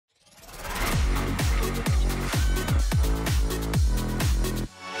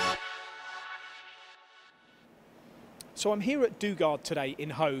So I'm here at Dugard today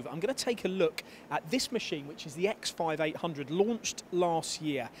in Hove. I'm going to take a look at this machine, which is the X5800, launched last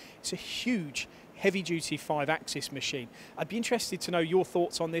year. It's a huge heavy-duty 5-axis machine. I'd be interested to know your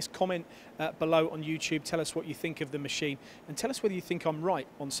thoughts on this. Comment below on YouTube, tell us what you think of the machine, and tell us whether you think I'm right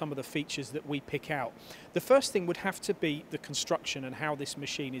on some of the features that we pick out. The first thing would have to be the construction and how this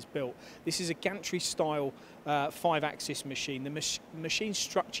machine is built. This is a gantry-style 5-axis machine. The machine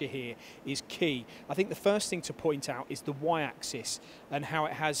structure here is key. I think the first thing to point out is the Y-axis and how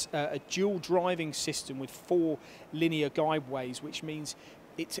it has a dual driving system with 4 linear guideways, which means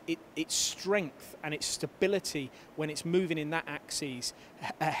its strength and its stability when it's moving in that axis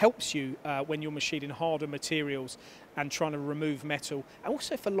helps you when you're machining harder materials and trying to remove metal, and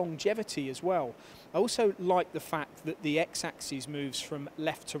also for longevity as well. I also like the fact that the x-axis moves from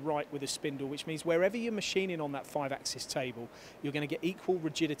left to right with a spindle, which means wherever you're machining on that 5-axis table, you're going to get equal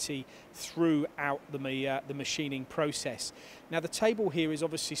rigidity throughout the machining process. Now the table here is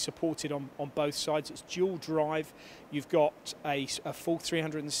obviously supported on both sides. It's dual drive. You've got a full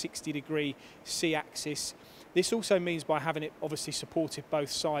 360-degree C-axis. This also means, by having it obviously supported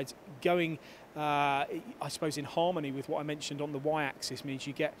both sides, going I suppose in harmony with what I mentioned on the Y-axis, means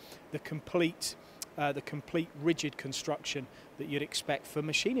you get the complete rigid construction that you'd expect for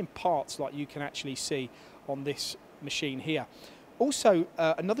machining parts like you can actually see on this machine here. Also,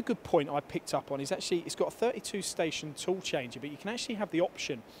 another good point I picked up on is actually it's got a 32 station tool changer, but you can actually have the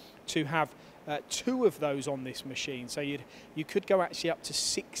option to have 2 of those on this machine. So you could go actually up to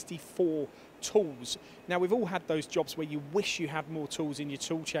 64 tools. Now, we've all had those jobs where you wish you had more tools in your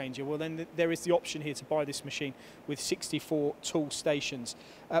tool changer. Well, then there is the option here to buy this machine with 64 tool stations.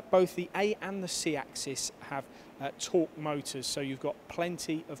 Both the A and the C axis have torque motors, so you've got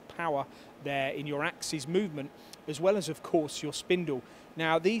plenty of power there in your axis movement, as well as, of course, your spindle.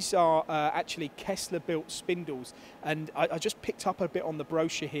 Now, these are actually Kessler-built spindles, and I just picked up a bit on the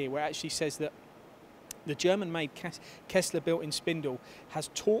brochure here where it actually says that the German-made Kessler built-in spindle has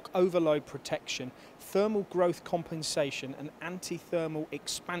torque overload protection, thermal growth compensation and anti-thermal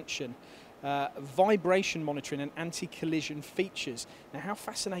expansion, vibration monitoring and anti-collision features. Now, how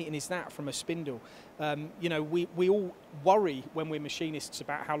fascinating is that from a spindle? You know, we all worry when we're machinists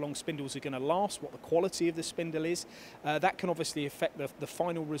about how long spindles are going to last, what the quality of the spindle is. That can obviously affect the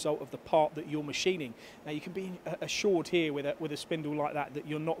final result of the part that you're machining. Now, you can be assured here with a spindle like that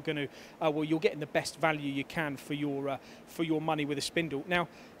you're not going to, well, you're getting the best value you can for your money with a spindle. Now,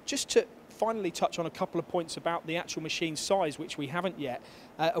 just to finally touch on a couple of points about the actual machine size, which we haven't yet.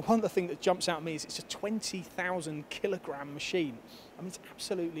 One of the things that jumps out at me is it's a 20,000 kilogram machine. I mean, it's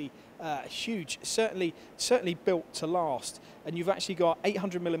absolutely huge, certainly built to last. And you've actually got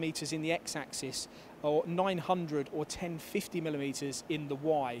 800 millimeters in the x-axis, or 900 or 1050 millimeters in the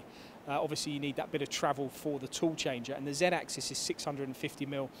y. Obviously, you need that bit of travel for the tool changer, and the z-axis is 650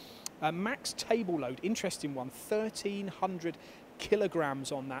 mil. Max table load, interesting one, 1,300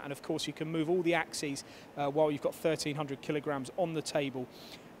 kilograms on that, and of course you can move all the axes while you've got 1,300 kilograms on the table.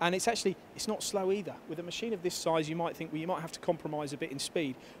 And it's not slow either. With a machine of this size, you might think, well, you might have to compromise a bit in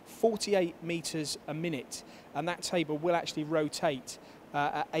speed. 48 meters a minute, and that table will actually rotate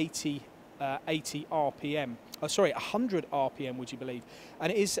at 80 RPM. Oh, sorry, 100 RPM, would you believe?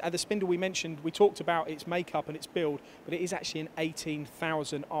 And it is the spindle we mentioned. We talked about its makeup and its build, but it is actually an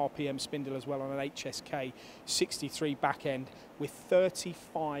 18,000 RPM spindle as well on an HSK 63 back end with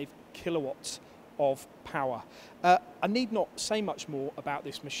 35 kilowatts of power. I need not say much more about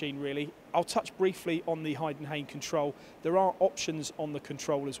this machine, really. I'll touch briefly on the Heidenhain control. There are options on the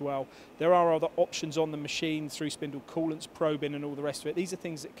control as well. There are other options on the machine through spindle coolants, probing and all the rest of it. These are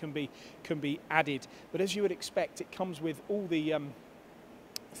things that can be added, but as you would expect, it comes with all the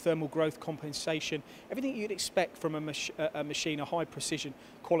thermal growth compensation, everything you'd expect from a machine, a high precision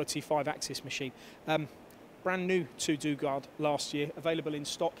quality 5-axis machine. Brand new to Dugard last year, available in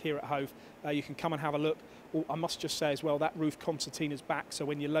stock here at Hove. You can come and have a look. Oh, I must just say as well, that roof concertina's back, so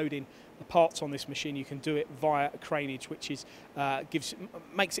when you're loading the parts on this machine, you can do it via a craneage, which is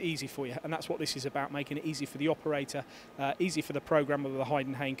makes it easy for you, and that's what this is about, making it easy for the operator, easy for the programmer with the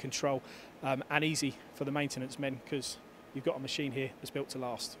Heidenhain control, and easy for the maintenance men, because you've got a machine here that's built to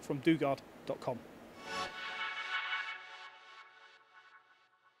last. From Dugard.com.